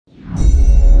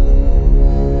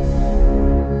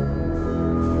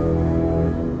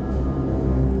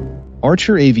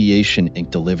Archer Aviation Inc.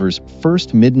 delivers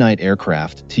first Midnight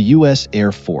aircraft to U.S.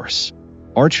 Air Force.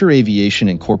 Archer Aviation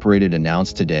Incorporated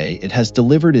announced today it has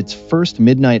delivered its first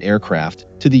Midnight aircraft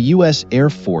to the U.S. Air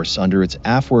Force under its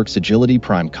AFWERX Agility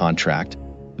Prime contract,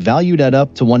 valued at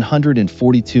up to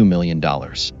 $142 million.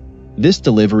 This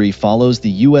delivery follows the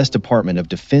U.S. Department of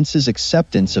Defense's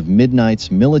acceptance of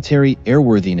Midnight's military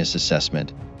airworthiness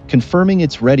assessment, confirming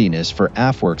its readiness for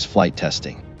AFWERX flight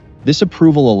testing. This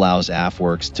approval allows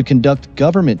AFWERX to conduct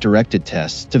government-directed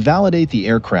tests to validate the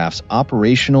aircraft's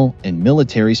operational and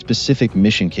military-specific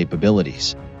mission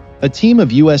capabilities. A team of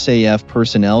USAF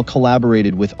personnel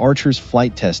collaborated with Archer's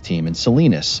flight test team in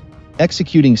Salinas,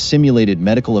 executing simulated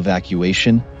medical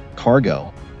evacuation,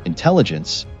 cargo,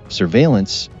 intelligence,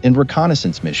 surveillance, and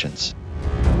reconnaissance missions.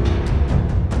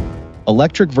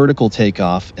 Electric vertical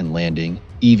takeoff and landing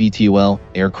 (eVTOL)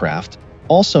 aircraft,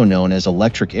 also known as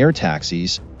electric air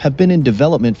taxis, have been in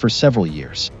development for several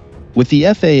years. With the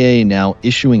FAA now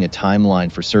issuing a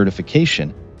timeline for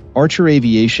certification, Archer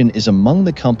Aviation is among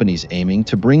the companies aiming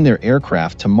to bring their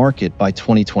aircraft to market by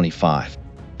 2025.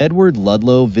 Edward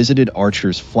Ludlow visited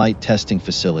Archer's flight testing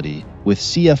facility with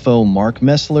CFO Mark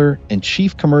Messler and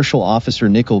Chief Commercial Officer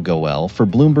Nicole Goel for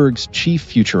Bloomberg's Chief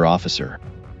Future Officer.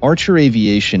 Archer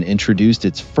Aviation introduced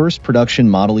its first production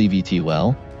model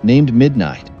eVTOL, named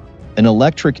Midnight, an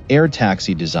electric air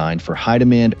taxi designed for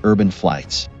high-demand urban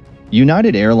flights.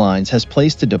 United Airlines has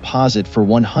placed a deposit for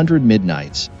 100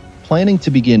 Midnights, planning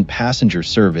to begin passenger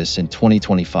service in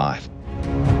 2025.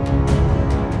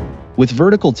 With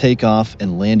vertical takeoff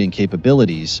and landing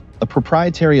capabilities, a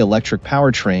proprietary electric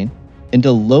powertrain, and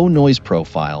a low-noise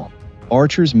profile,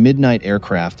 Archer's Midnight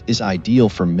aircraft is ideal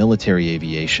for military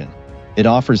aviation. It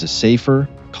offers a safer,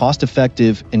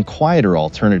 cost-effective, and quieter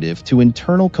alternative to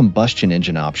internal combustion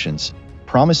engine options,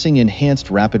 promising enhanced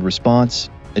rapid response,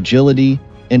 agility,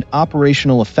 and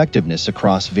operational effectiveness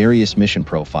across various mission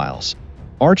profiles.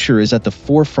 Archer is at the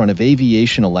forefront of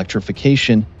aviation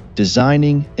electrification,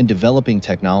 designing and developing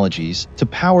technologies to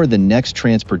power the next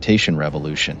transportation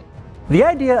revolution. The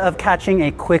idea of catching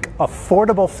a quick,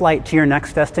 affordable flight to your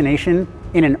next destination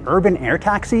in an urban air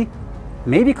taxi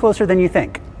may be closer than you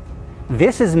think.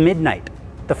 This is Midnight,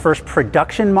 the first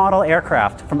production model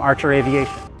aircraft from Archer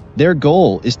Aviation. Their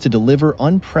goal is to deliver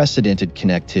unprecedented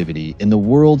connectivity in the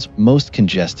world's most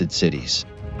congested cities.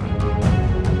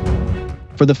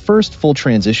 For the first full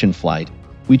transition flight,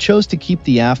 we chose to keep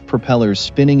the aft propellers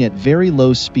spinning at very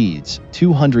low speeds,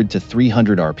 200 to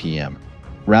 300 RPM,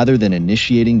 rather than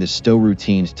initiating the stow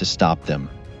routines to stop them.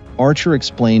 Archer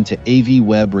explained to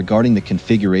AV regarding the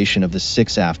configuration of the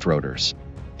 6 aft rotors.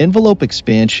 Envelope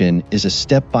expansion is a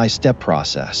step-by-step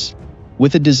process.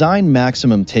 With a design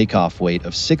maximum takeoff weight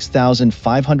of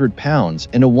 6,500 pounds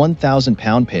and a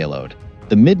 1,000-pound payload,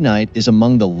 the Midnight is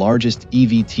among the largest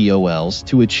eVTOLs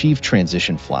to achieve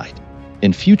transition flight.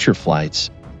 In future flights,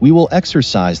 we will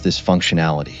exercise this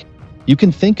functionality. You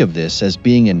can think of this as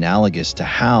being analogous to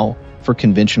how, for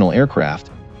conventional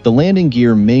aircraft, the landing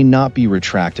gear may not be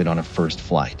retracted on a first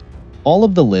flight. All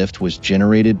of the lift was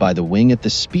generated by the wing at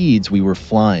the speeds we were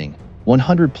flying,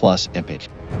 100+ mph.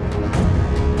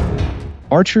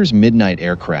 Archer's Midnight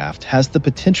aircraft has the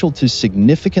potential to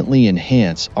significantly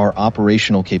enhance our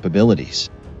operational capabilities.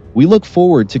 We look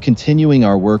forward to continuing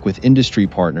our work with industry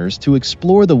partners to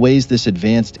explore the ways this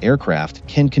advanced aircraft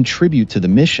can contribute to the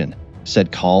mission,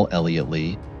 said Carl Elliott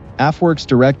Lee, AFWERX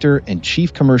Director and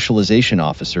Chief Commercialization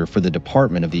Officer for the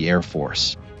Department of the Air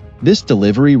Force. This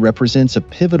delivery represents a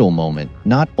pivotal moment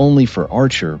not only for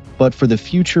Archer, but for the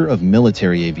future of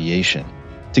military aviation.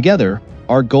 Together,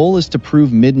 our goal is to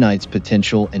prove Midnight's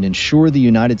potential and ensure the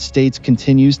United States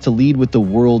continues to lead with the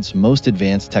world's most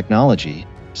advanced technology,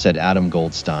 said Adam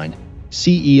Goldstein,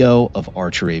 CEO of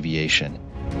Archer Aviation.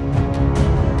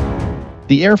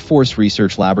 The Air Force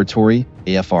Research Laboratory,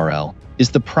 AFRL,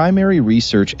 is the primary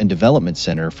research and development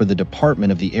center for the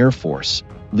Department of the Air Force,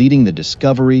 leading the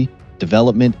discovery,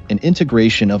 development, and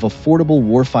integration of affordable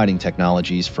warfighting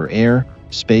technologies for air,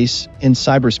 space, and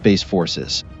cyberspace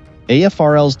forces.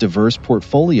 AFRL's diverse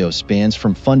portfolio spans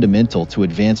from fundamental to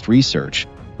advanced research,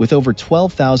 with over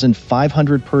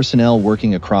 12,500 personnel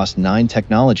working across 9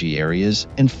 technology areas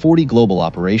and 40 global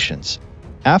operations.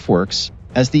 AFWERX,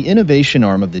 as the innovation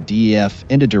arm of the DEF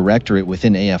and a directorate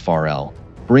within AFRL,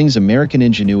 brings American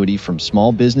ingenuity from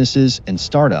small businesses and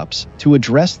startups to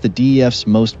address the DEF's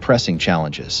most pressing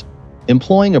challenges.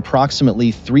 Employing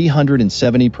approximately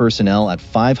 370 personnel at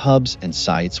 5 hubs and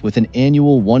sites with an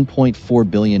annual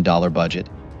 $1.4 billion budget,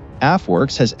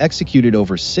 AFWERX has executed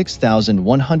over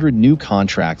 6,100 new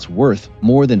contracts worth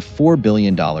more than $4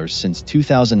 billion since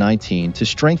 2019 to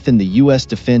strengthen the U.S.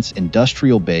 defense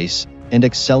industrial base and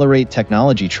accelerate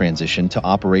technology transition to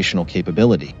operational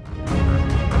capability.